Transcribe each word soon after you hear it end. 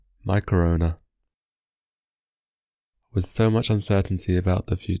My corona. With so much uncertainty about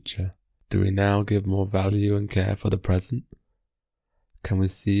the future, do we now give more value and care for the present? Can we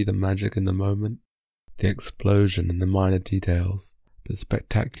see the magic in the moment, the explosion in the minor details, the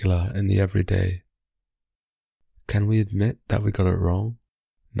spectacular in the everyday? Can we admit that we got it wrong?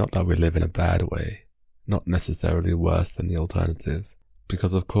 Not that we live in a bad way, not necessarily worse than the alternative,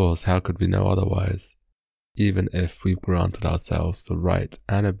 because of course how could we know otherwise, even if we've granted ourselves the right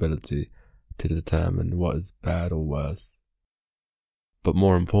and ability to determine what is bad or worse. But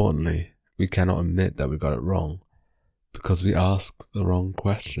more importantly, we cannot admit that we got it wrong, because we asked the wrong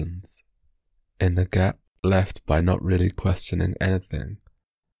questions, in the gap left by not really questioning anything.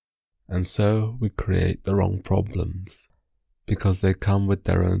 And so we create the wrong problems, because they come with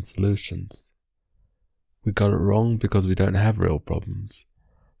their own solutions. We got it wrong because we don't have real problems,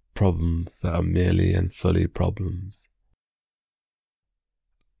 problems that are merely and fully problems.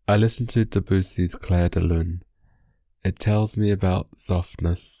 I listened to Debussy's Clair de Lune. It tells me about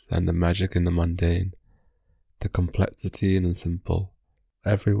softness and the magic in the mundane, the complexity in the simple.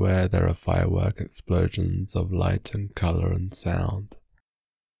 Everywhere there are firework explosions of light and colour and sound,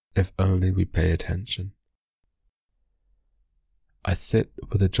 if only we pay attention. I sit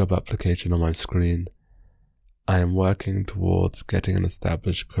with a job application on my screen. I am working towards getting an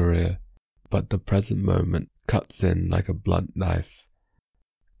established career, but the present moment cuts in like a blunt knife,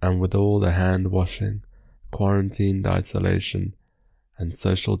 and with all the hand washing, quarantined isolation, and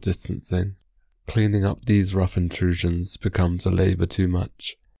social distancing, cleaning up these rough intrusions becomes a labour too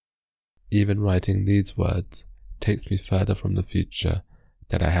much. Even writing these words takes me further from the future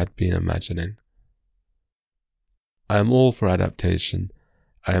that I had been imagining. I am all for adaptation.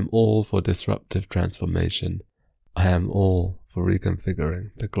 I am all for disruptive transformation. I am all for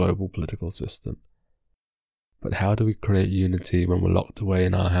reconfiguring the global political system. But how do we create unity when we're locked away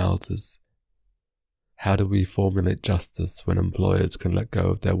in our houses? How do we formulate justice when employers can let go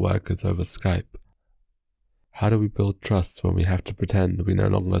of their workers over Skype? How do we build trust when we have to pretend we no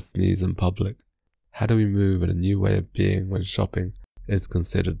longer sneeze in public? How do we move in a new way of being when shopping is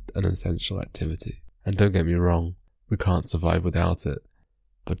considered an essential activity? And don't get me wrong, we can't survive without it,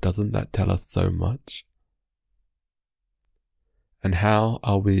 but doesn't that tell us so much? And how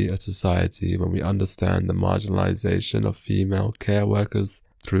are we a society when we understand the marginalization of female care workers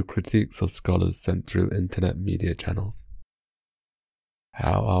through critiques of scholars sent through internet media channels?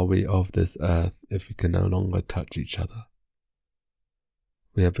 How are we of this earth if we can no longer touch each other?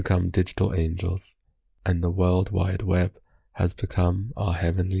 We have become digital angels, and the World Wide Web has become our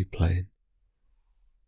heavenly plane.